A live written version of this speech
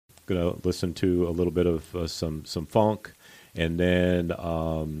going to listen to a little bit of some funk, and then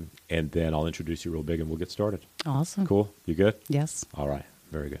I'll introduce you real big, and we'll get started. Awesome. Cool. You good? Yes. All right.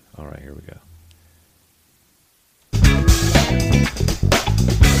 Very good. All right. Here we go.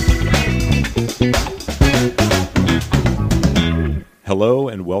 Hello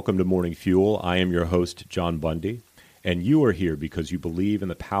and welcome to Morning Fuel. I am your host, John Bundy, and you are here because you believe in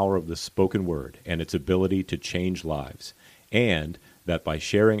the power of the spoken word and its ability to change lives, and that by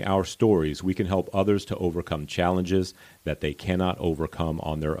sharing our stories, we can help others to overcome challenges that they cannot overcome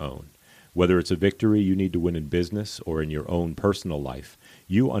on their own. Whether it's a victory you need to win in business or in your own personal life,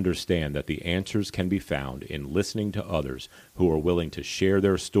 you understand that the answers can be found in listening to others who are willing to share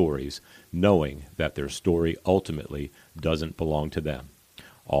their stories, knowing that their story ultimately doesn't belong to them.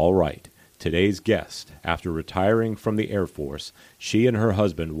 All right, today's guest, after retiring from the Air Force, she and her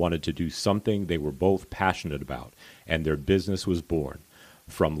husband wanted to do something they were both passionate about, and their business was born,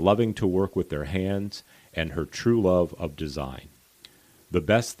 from loving to work with their hands and her true love of design. The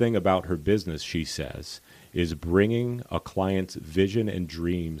best thing about her business, she says, is bringing a client's vision and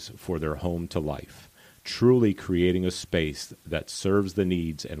dreams for their home to life, truly creating a space that serves the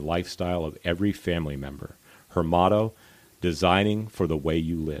needs and lifestyle of every family member. Her motto, designing for the way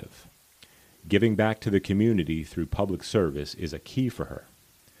you live. Giving back to the community through public service is a key for her.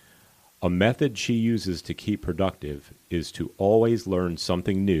 A method she uses to keep productive is to always learn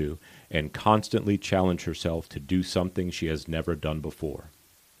something new and constantly challenge herself to do something she has never done before.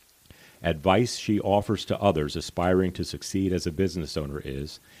 Advice she offers to others aspiring to succeed as a business owner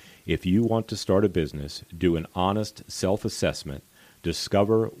is, if you want to start a business, do an honest self-assessment,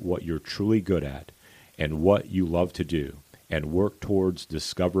 discover what you're truly good at and what you love to do, and work towards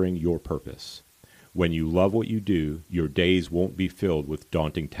discovering your purpose. When you love what you do, your days won't be filled with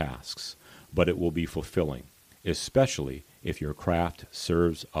daunting tasks, but it will be fulfilling, especially if your craft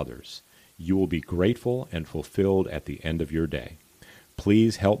serves others. You will be grateful and fulfilled at the end of your day.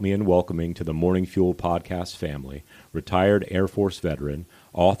 Please help me in welcoming to the Morning Fuel podcast family, retired Air Force veteran,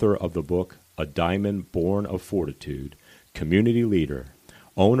 author of the book A Diamond Born of Fortitude, community leader,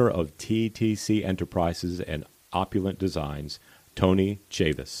 owner of TTC Enterprises and Opulent Designs, Tony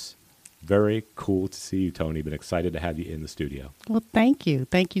Chavis. Very cool to see you, Tony. Been excited to have you in the studio. Well, thank you.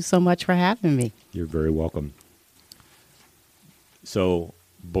 Thank you so much for having me. You're very welcome. So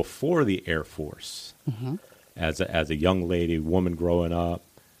before the Air Force, as a young lady, woman growing up,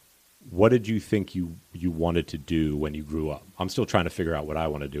 what did you think you wanted to do when you grew up? I'm still trying to figure out what I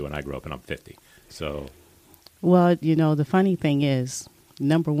want to do when I grow up, and I'm 50. So, well, the funny thing is,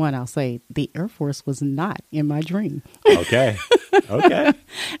 number one, I'll say the Air Force was not in my dream. Okay.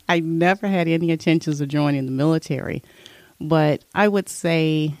 I never had any intentions of joining the military, but I would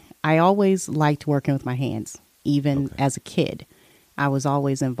say I always liked working with my hands, even as a kid. I was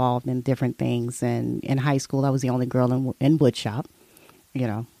always involved in different things, and in high school, I was the only girl in wood shop,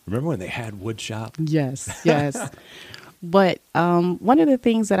 Remember when they had wood shop? Yes. But one of the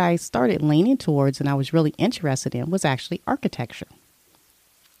things that I started leaning towards and I was really interested in was actually architecture.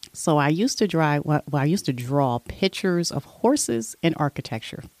 So I used to draw pictures of horses in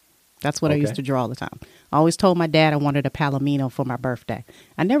architecture. That's what I used to draw all the time. I always told my dad I wanted a Palomino for my birthday.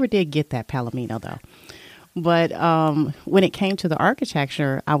 I never did get that Palomino, though. But when it came to the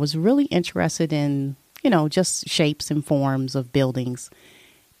architecture, I was really interested in, just shapes and forms of buildings.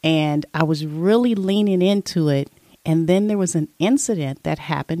 And I was really leaning into it. And then there was an incident that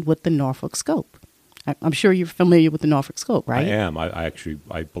happened with the Norfolk Scope. I'm sure you're familiar with the Norfolk Scope, right? I am.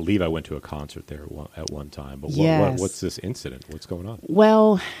 I believe I went to a concert there at one time. But what's this incident? What's going on?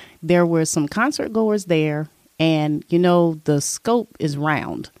 Well, there were some concert goers there, and the scope is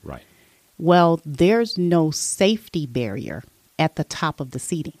round. Right. Well, there's no safety barrier at the top of the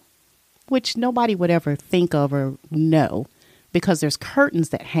seating, which nobody would ever think of or know because there's curtains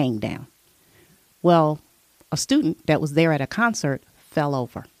that hang down. Well, a student that was there at a concert fell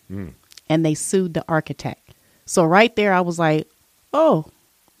over. And they sued the architect. So right there, I was like, oh,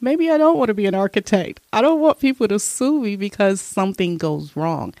 maybe I don't want to be an architect. I don't want people to sue me because something goes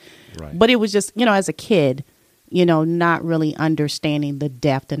wrong. Right. But it was just, as a kid, not really understanding the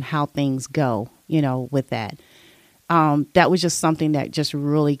depth and how things go, with that. That was just something that just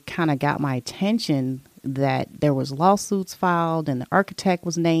really kind of got my attention, that there was lawsuits filed and the architect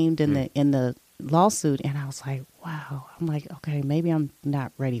was named in the lawsuit. And I was like, wow. I'm like, okay, maybe I'm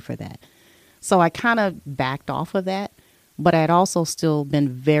not ready for that. So I kind of backed off of that, but I'd also still been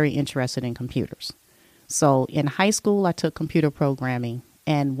very interested in computers. So in high school, I took computer programming.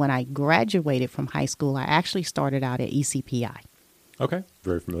 And when I graduated from high school, I actually started out at ECPI. Okay.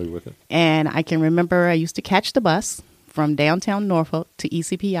 Very familiar with it. And I can remember I used to catch the bus from downtown Norfolk to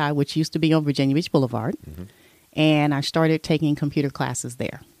ECPI, which used to be on Virginia Beach Boulevard, and I started taking computer classes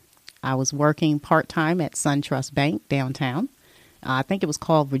there. I was working part-time at SunTrust Bank downtown. I think it was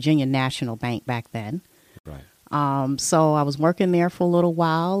called Virginia National Bank back then. Right. So I was working there for a little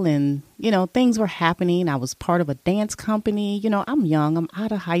while, and, things were happening. I was part of a dance company. I'm young. I'm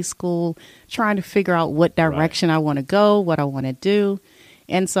out of high school, trying to figure out what direction I want to go, what I want to do.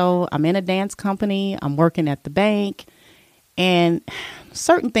 And so I'm in a dance company. I'm working at the bank, and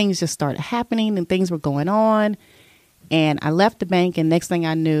certain things just started happening, and things were going on. And I left the bank, and next thing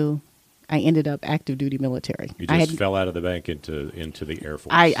I knew, I ended up active duty military. You just fell out of the bank into the Air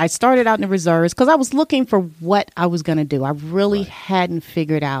Force. I started out in the reserves because I was looking for what I was going to do. I really hadn't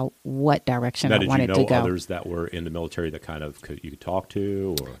figured out what direction I wanted to go. Did you know others that were in the military that you could talk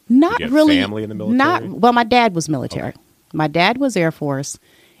to? Or not did you have really. Family in the military? Well, my dad was military. Okay. My dad was Air Force.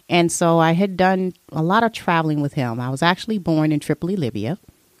 And so I had done a lot of traveling with him. I was actually born in Tripoli, Libya.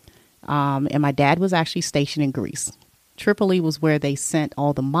 And my dad was actually stationed in Greece. Tripoli was where they sent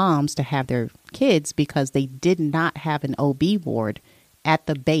all the moms to have their kids because they did not have an OB ward at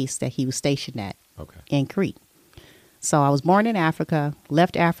the base that he was stationed at in Crete. So I was born in Africa,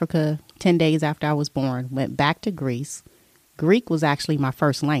 left Africa 10 days after I was born, went back to Greece. Greek was actually my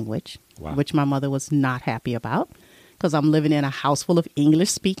first language, which my mother was not happy about because I'm living in a house full of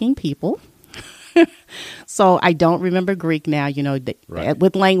English-speaking people. So I don't remember Greek now.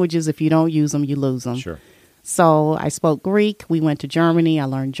 With languages, if you don't use them, you lose them. Sure. So I spoke Greek. We went to Germany. I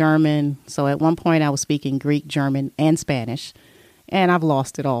learned German. So at one point I was speaking Greek, German, and Spanish. And I've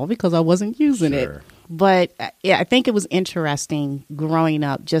lost it all because I wasn't using it. But I think it was interesting growing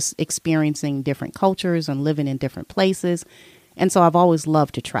up, just experiencing different cultures and living in different places. And so I've always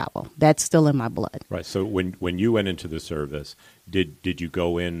loved to travel. That's still in my blood. Right. So when you went into the service, did you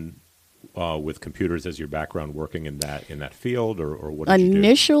go in with computers as your background, working in that field, or what did you do?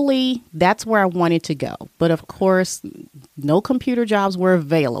 Initially, that's where I wanted to go. But of course, no computer jobs were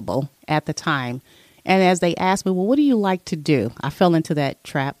available at the time. And as they asked me, well, what do you like to do? I fell into that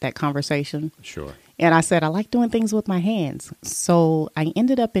trap, that conversation. Sure. And I said, I like doing things with my hands. So I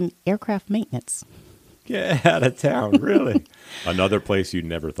ended up in aircraft maintenance. Get out of town, really? Another place you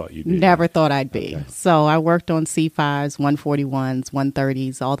never thought you'd be. Never thought I'd be. Okay. So I worked on C-5s, 141s,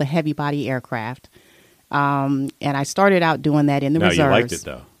 130s, all the heavy body aircraft. And I started out doing that in the reserves. You liked it,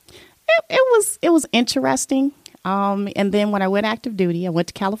 though. It was interesting. And then when I went active duty, I went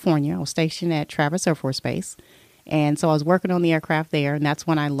to California. I was stationed at Travis Air Force Base. And so I was working on the aircraft there. And that's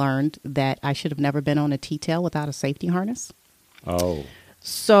when I learned that I should have never been on a T-tail without a safety harness. Oh.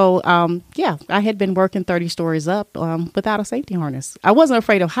 So, I had been working 30 stories up without a safety harness. I wasn't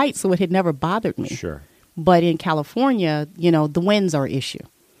afraid of heights, so it had never bothered me. Sure. But in California, the winds are an issue.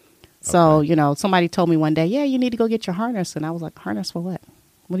 So, somebody told me one day, yeah, you need to go get your harness. And I was like, harness for what?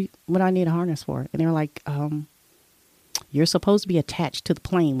 What do I need a harness for? And they were like, you're supposed to be attached to the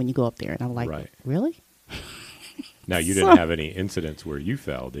plane when you go up there. And I'm like, really? Now, you didn't have any incidents where you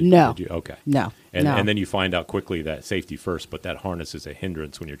fell, did you? No. Did you? Okay. No. And then you find out quickly that safety first, but that harness is a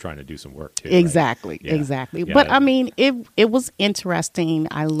hindrance when you're trying to do some work, too. Exactly. Right? Yeah. Exactly. Yeah. But, I mean, it was interesting.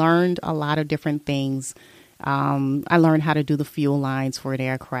 I learned a lot of different things. I learned how to do the fuel lines for an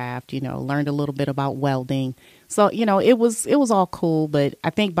aircraft, learned a little bit about welding. So, it was all cool. But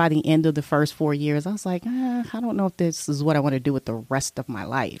I think by the end of the first 4 years, I was like, I don't know if this is what I want to do with the rest of my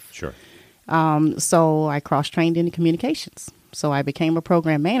life. Sure. So I cross-trained into communications. So I became a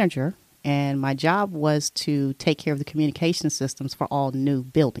program manager, and my job was to take care of the communication systems for all new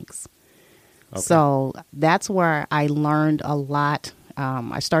buildings. Okay. So that's where I learned a lot.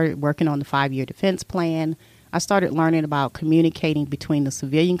 I started working on the 5-year defense plan. I started learning about communicating between the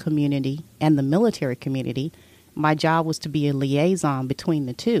civilian community and the military community. My job was to be a liaison between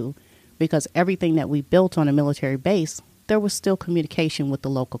the two, because everything that we built on a military base, there was still communication with the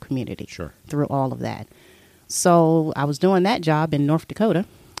local community through all of that. So I was doing that job in North Dakota.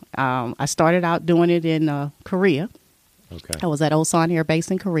 I started out doing it in Korea. Okay. I was at Osan Air Base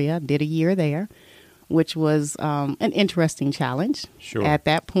in Korea, did a year there, which was an interesting challenge. Sure. At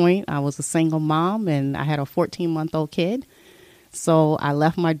that point, I was a single mom, and I had a 14-month-old kid. So I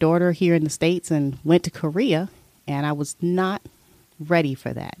left my daughter here in the States and went to Korea, and I was not ready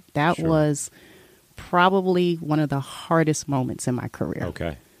for that. That was probably one of the hardest moments in my career.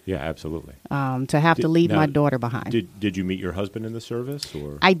 Okay. Yeah, absolutely. To have to leave my daughter behind. Did you meet your husband in the service?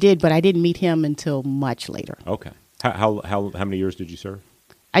 Or? I did, but I didn't meet him until much later. Okay. How many years did you serve?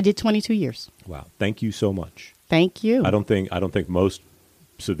 I did 22 years. Wow. Thank you so much. Thank you. I don't think most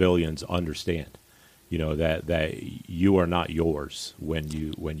civilians understand that you are not yours when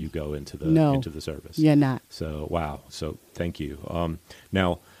you go into the No. into the service. You're not. So wow. So thank you.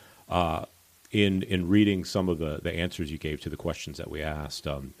 Now, in reading some of the answers you gave to the questions that we asked,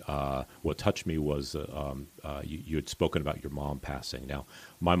 what touched me was you had spoken about your mom passing. Now,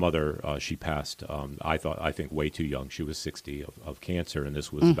 my mother, she passed. I think way too young. She was 60 of cancer, and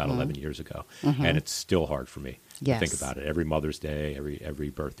this was about 11 years ago. And it's still hard for me to think about it. Every Mother's Day, every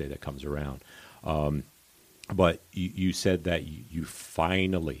birthday that comes around. But you said that you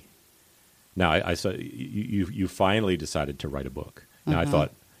finally. Now I saw you finally decided to write a book. Now I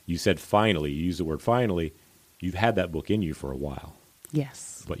thought. You said finally, you used the word finally. You've had that book in you for a while.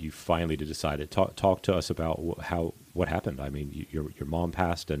 Yes. But you finally decided. Talk to us about what happened. I mean, your mom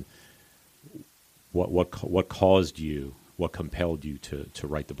passed, and what caused you, what compelled you to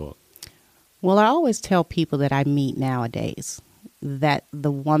write the book? Well, I always tell people that I meet nowadays that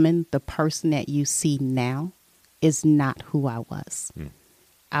the person that you see now is not who I was.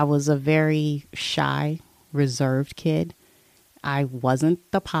 I was a very shy, reserved kid. I wasn't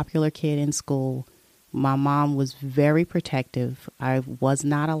the popular kid in school. My mom was very protective. I was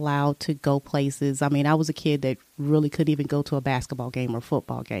not allowed to go places. I mean, I was a kid that really couldn't even go to a basketball game or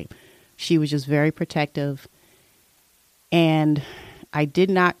football game. She was just very protective. And I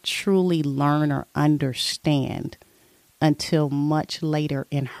did not truly learn or understand until much later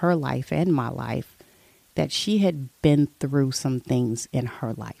in her life and my life that she had been through some things in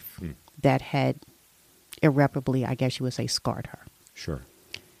her life that had irreparably, I guess you would say, scarred her. Sure.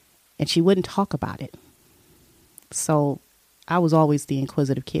 And she wouldn't talk about it. So I was always the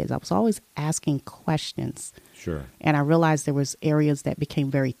inquisitive kid. I was always asking questions. Sure. And I realized there was areas that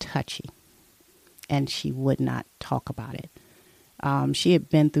became very touchy. And she would not talk about it. She had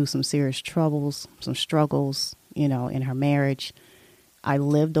been through some serious troubles, some struggles, in her marriage. I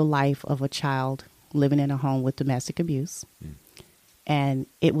lived a life of a child living in a home with domestic abuse. And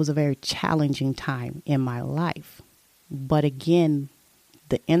it was a very challenging time in my life. But again,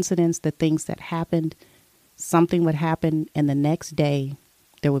 the incidents, the things that happened, something would happen, and the next day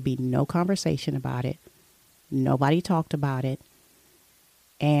there would be no conversation about it. Nobody talked about it.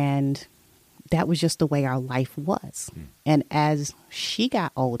 And that was just the way our life was. And as she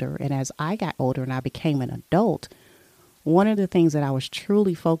got older and as I got older and I became an adult, one of the things that I was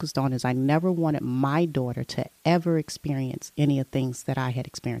truly focused on is I never wanted my daughter to ever experience any of the things that I had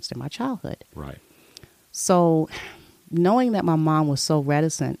experienced in my childhood. Right. So knowing that my mom was so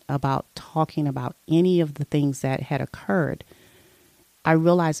reticent about talking about any of the things that had occurred, I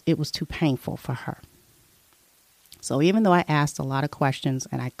realized it was too painful for her. So even though I asked a lot of questions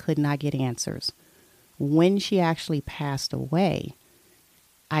and I could not get answers, when she actually passed away,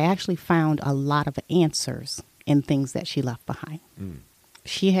 I actually found a lot of answers in things that she left behind.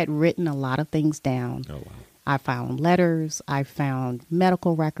 She had written a lot of things down. Oh, wow. I found letters. I found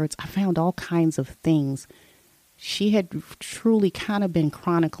medical records. I found all kinds of things. She had truly kind of been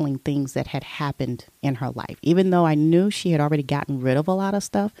chronicling things that had happened in her life. Even though I knew she had already gotten rid of a lot of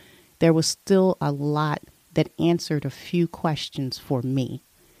stuff, there was still a lot that answered a few questions for me.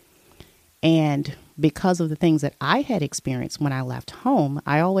 And because of the things that I had experienced when I left home,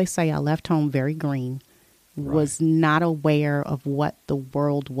 I always say I left home very green. Was not aware of what the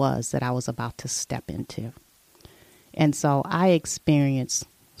world was that I was about to step into. And so I experienced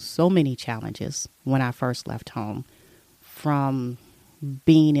so many challenges when I first left home, from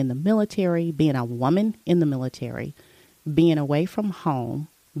being in the military, being a woman in the military, being away from home,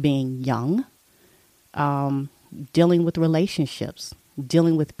 being young, dealing with relationships,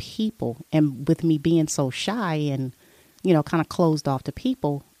 dealing with people, and with me being so shy and, kind of closed off to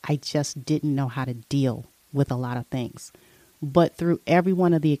people, I just didn't know how to deal with a lot of things. But through every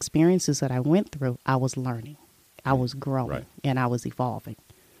one of the experiences that I went through, I was learning, I was growing, and I was evolving.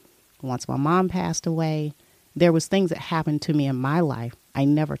 Once my mom passed away, there was things that happened to me in my life I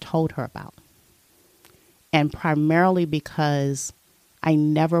never told her about. And primarily because I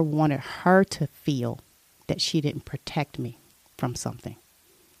never wanted her to feel that she didn't protect me from something,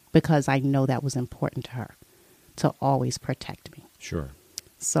 because I know that was important to her, to always protect me. Sure.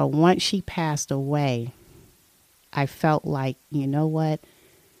 So once she passed away, I felt like, you know what?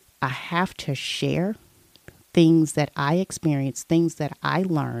 I have to share things that I experienced, things that I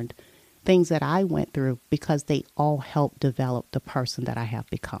learned, things that I went through, because they all help develop the person that I have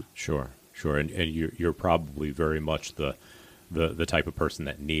become. Sure. And you're probably very much the type of person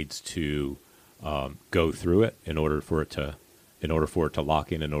that needs to go through it in order for it to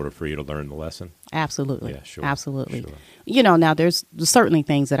lock in order for you to learn the lesson. Absolutely. Yeah, sure. Absolutely. Sure. Now there's certainly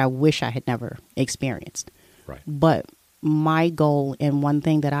things that I wish I had never experienced. Right. But my goal, and one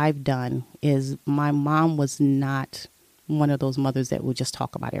thing that I've done, is my mom was not one of those mothers that would just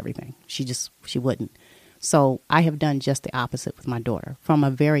talk about everything. She wouldn't. So I have done just the opposite with my daughter. From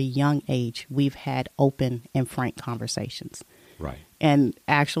a very young age, we've had open and frank conversations. Right. And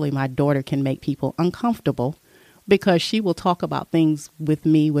actually, my daughter can make people uncomfortable because she will talk about things with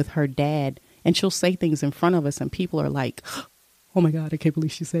me, with her dad, and she'll say things in front of us, and people are like, oh my God, I can't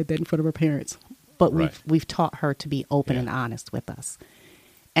believe she said that in front of her parents. But Right. we've taught her to be open Yeah. and honest with us.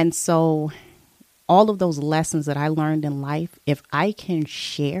 And so all of those lessons that I learned in life, if I can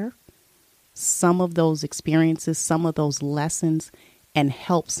share some of those experiences, some of those lessons, and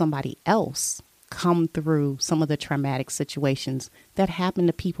help somebody else come through some of the traumatic situations that happen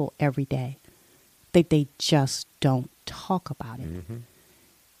to people every day, that they just don't talk about it. Mm-hmm.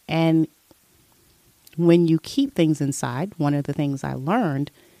 And when you keep things inside, one of the things I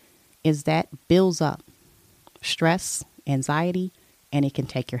learned is that builds up stress, anxiety, and it can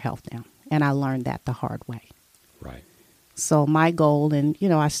take your health down. And I learned that the hard way. Right. So my goal, and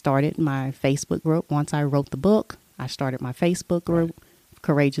I started my Facebook group. Once I wrote the book, I started my Facebook group,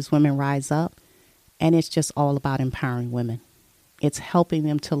 Courageous Women Rise Up. And it's just all about empowering women. It's helping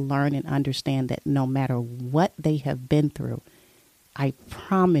them to learn and understand that no matter what they have been through, I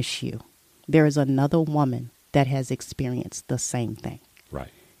promise you, there is another woman that has experienced the same thing. Right.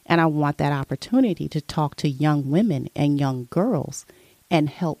 And I want that opportunity to talk to young women and young girls and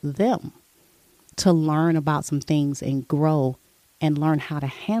help them to learn about some things and grow and learn how to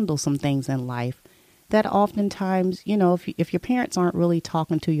handle some things in life that oftentimes, if your parents aren't really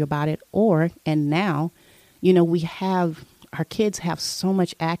talking to you about it, and now, our kids have so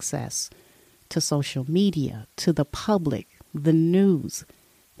much access to social media, to the public, the news.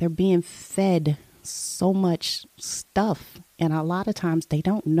 They're being fed so much stuff, and a lot of times they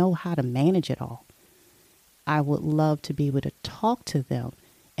don't know how to manage it all. I would love to be able to talk to them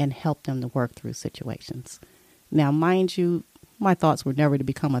and help them to work through situations. Now, mind you, my thoughts were never to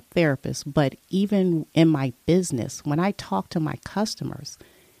become a therapist, but even in my business, when I talk to my customers,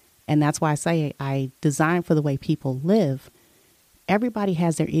 and that's why I say I design for the way people live, everybody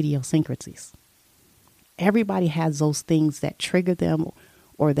has their idiosyncrasies. Everybody has those things that trigger them,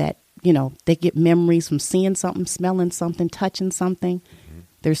 or that, they get memories from seeing something, smelling something, touching something. Mm-hmm.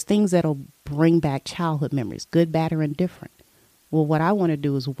 There's things that'll bring back childhood memories, good, bad, or indifferent. Well, what I want to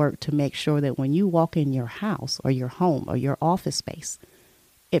do is work to make sure that when you walk in your house or your home or your office space,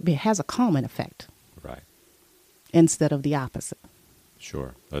 it has a calming effect. Right. Instead of the opposite.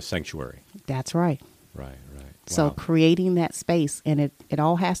 Sure. A sanctuary. That's right. Right. So Wow. creating that space, and it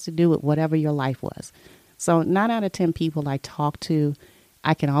all has to do with whatever your life was. So 9 out of 10 people I talk to,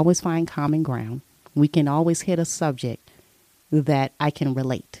 I can always find common ground. We can always hit a subject that I can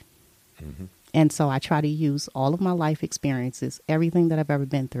relate. Mm-hmm. And so I try to use all of my life experiences, everything that I've ever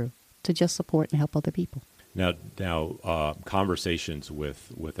been through, to just support and help other people. Now, conversations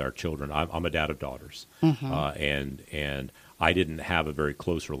with our children. I'm a dad of daughters, and I didn't have a very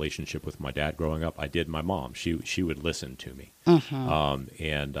close relationship with my dad growing up. I did my mom. She would listen to me,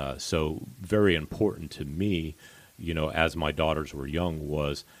 so very important to me, as my daughters were young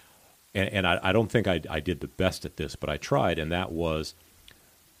was, and I don't think I did the best at this, but I tried, and that was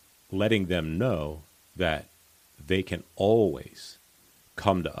letting them know that they can always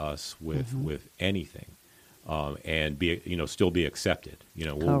come to us with anything. And be, still be accepted.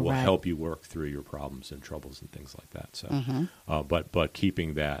 We'll help you work through your problems and troubles and things like that. So, but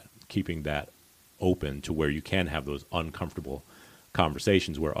keeping that open to where you can have those uncomfortable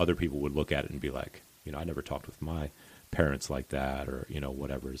conversations where other people would look at it and be like, I never talked with my parents like that, or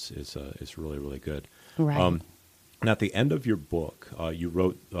whatever is really, really good. Right. And at the end of your book, you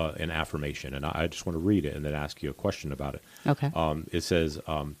wrote an affirmation, and I just want to read it and then ask you a question about it. Okay. It says,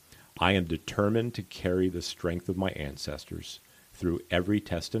 I am determined to carry the strength of my ancestors through every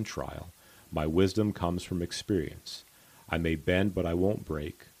test and trial. My wisdom comes from experience. I may bend, but I won't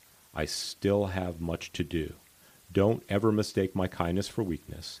break. I still have much to do. Don't ever mistake my kindness for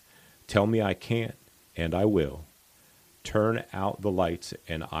weakness. Tell me I can't, and I will. Turn out the lights,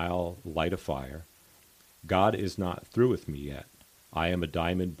 and I'll light a fire. God is not through with me yet. I am a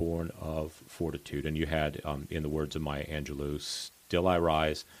diamond born of fortitude. And you had, in the words of Maya Angelou, still I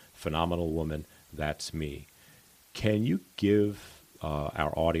rise, phenomenal woman, that's me. Can you give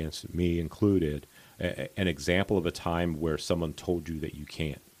our audience, me included, an example of a time where someone told you that you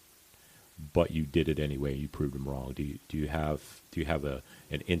can't, but you did it anyway? You proved them wrong. Do you have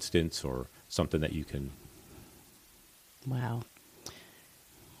an instance or something that you can? Wow.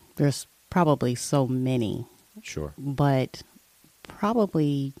 There's probably so many. Sure. But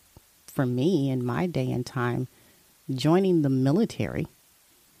probably for me in my day and time, joining the military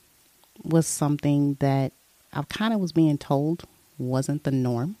was something that I kind of was being told wasn't the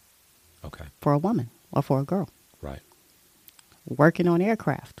norm Okay. for a woman or for a girl. Right. Working on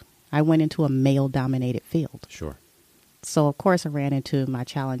aircraft, I went into a male-dominated field. Sure. So, of course, I ran into my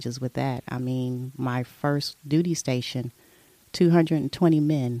challenges with that. I mean, my first duty station, 220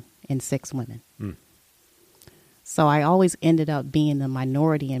 men and 6 women. Mm. So I always ended up being the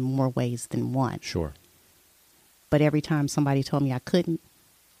minority in more ways than one. Sure. But every time somebody told me I couldn't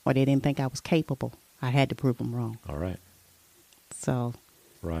or they didn't think I was capable, I had to prove them wrong. All right. So,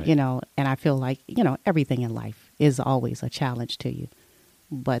 Right. you know, and I feel like, you know, everything in life is always a challenge to you.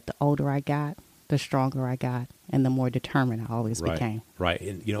 But the older I got, the stronger I got, and the more determined I always Right. became. Right.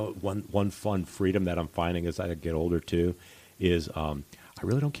 And, you know, one fun freedom that I'm finding as I get older, too, is I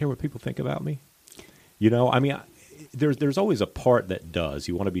really don't care what people think about me. You know, I mean, there's always a part that does.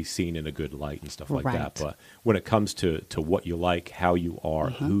 You want to be seen in a good light and stuff like Right. that. But when it comes to what you like, how you are,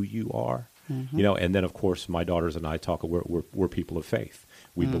 who you are, you know, and then, of course, my daughters and I talk, we're people of faith.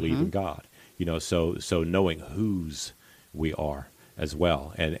 We believe in God, you know, so knowing whose we are as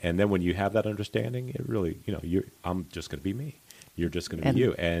well. And then when you have that understanding, it really, you know, I'm just going to be me. You're just going to And be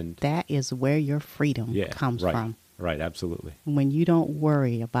you. And that is where your freedom comes right, from. Right, absolutely. When you don't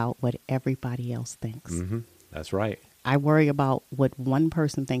worry about what everybody else thinks. Hmm. That's right. I worry about what one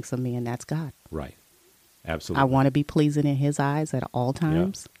person thinks of me, and that's God. Right. Absolutely. I want to be pleasing in his eyes at all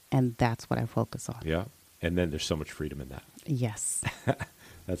times, and that's what I focus on. Yeah. And then there's so much freedom in that. Yes.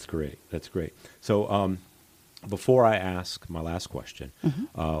 That's great. That's great. So before I ask my last question,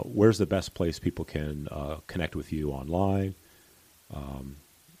 where's the best place people can connect with you online?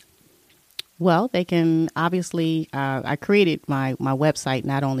 Well, they can obviously, I created my website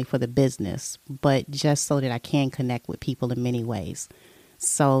not only for the business, but just so that I can connect with people in many ways.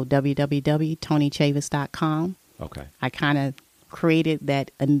 So www.tonychavis.com. Okay. I kind of created that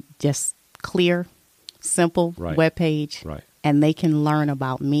just clear, simple Right. webpage. Right. And they can learn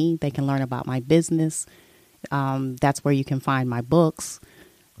about me. They can learn about my business. That's where you can find my books.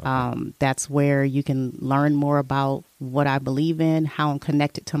 That's where you can learn more about what I believe in, how I'm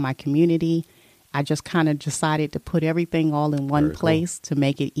connected to my community. I just kind of decided to put everything all in one Very cool. place to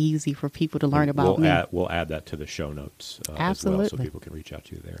make it easy for people to learn about me. We'll add that to the show notes as well, so Absolutely. people can reach out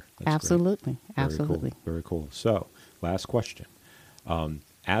to you there. That's Absolutely. great. Very Absolutely. cool. Very cool. So, last question: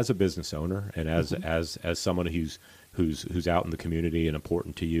 as a business owner and as someone who's out in the community and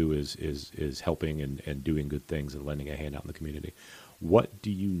important to you is helping and doing good things and lending a hand out in the community, what do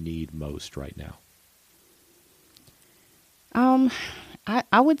you need most right now?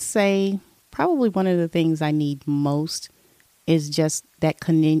 I would say probably one of the things I need most is just that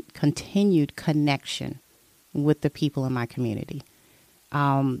continued connection with the people in my community.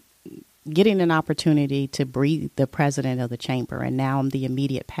 Getting an opportunity to be the president of the chamber, and now I'm the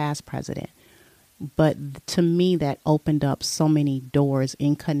immediate past president. But to me, that opened up so many doors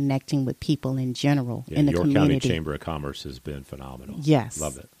in connecting with people in general in the York community. County Chamber of Commerce has been phenomenal. Yes.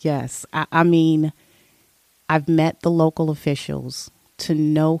 Love it. Yes. I mean, I've met the local officials to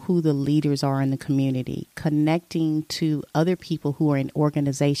know who the leaders are in the community, connecting to other people who are in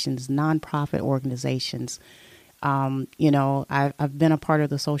organizations, nonprofit organizations. You know, I've been a part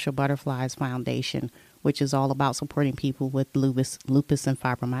of the Social Butterflies Foundation, which is all about supporting people with lupus and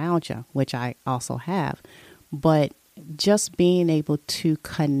fibromyalgia, which I also have. But just being able to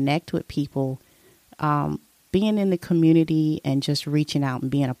connect with people, being in the community and just reaching out and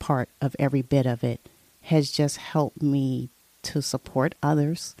being a part of every bit of it has just helped me to support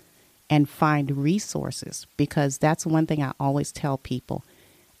others and find resources, because that's one thing I always tell people.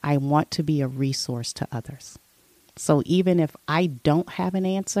 I want to be a resource to others. So even if I don't have an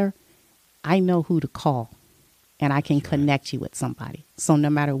answer, I know who to call, and I can connect you with somebody. So no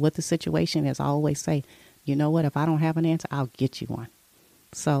matter what the situation is, I always say, you know what, if I don't have an answer, I'll get you one.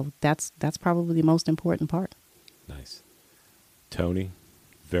 So that's probably the most important part. Nice. Tony,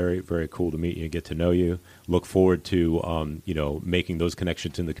 very, very cool to meet you and get to know you. Look forward to, making those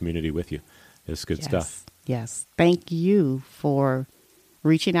connections in the community with you. It's good stuff. Yes. Thank you for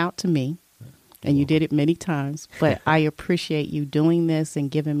reaching out to me. And you did it many times, but I appreciate you doing this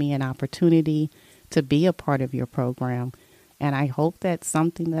and giving me an opportunity to be a part of your program. And I hope that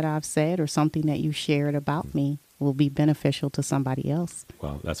something that I've said or something that you shared about me will be beneficial to somebody else.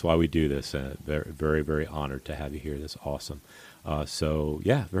 Well, that's why we do this. Very, very, very honored to have you here. That's awesome.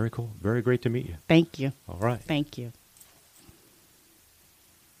 Very cool. Very great to meet you. Thank you. All right. Thank you.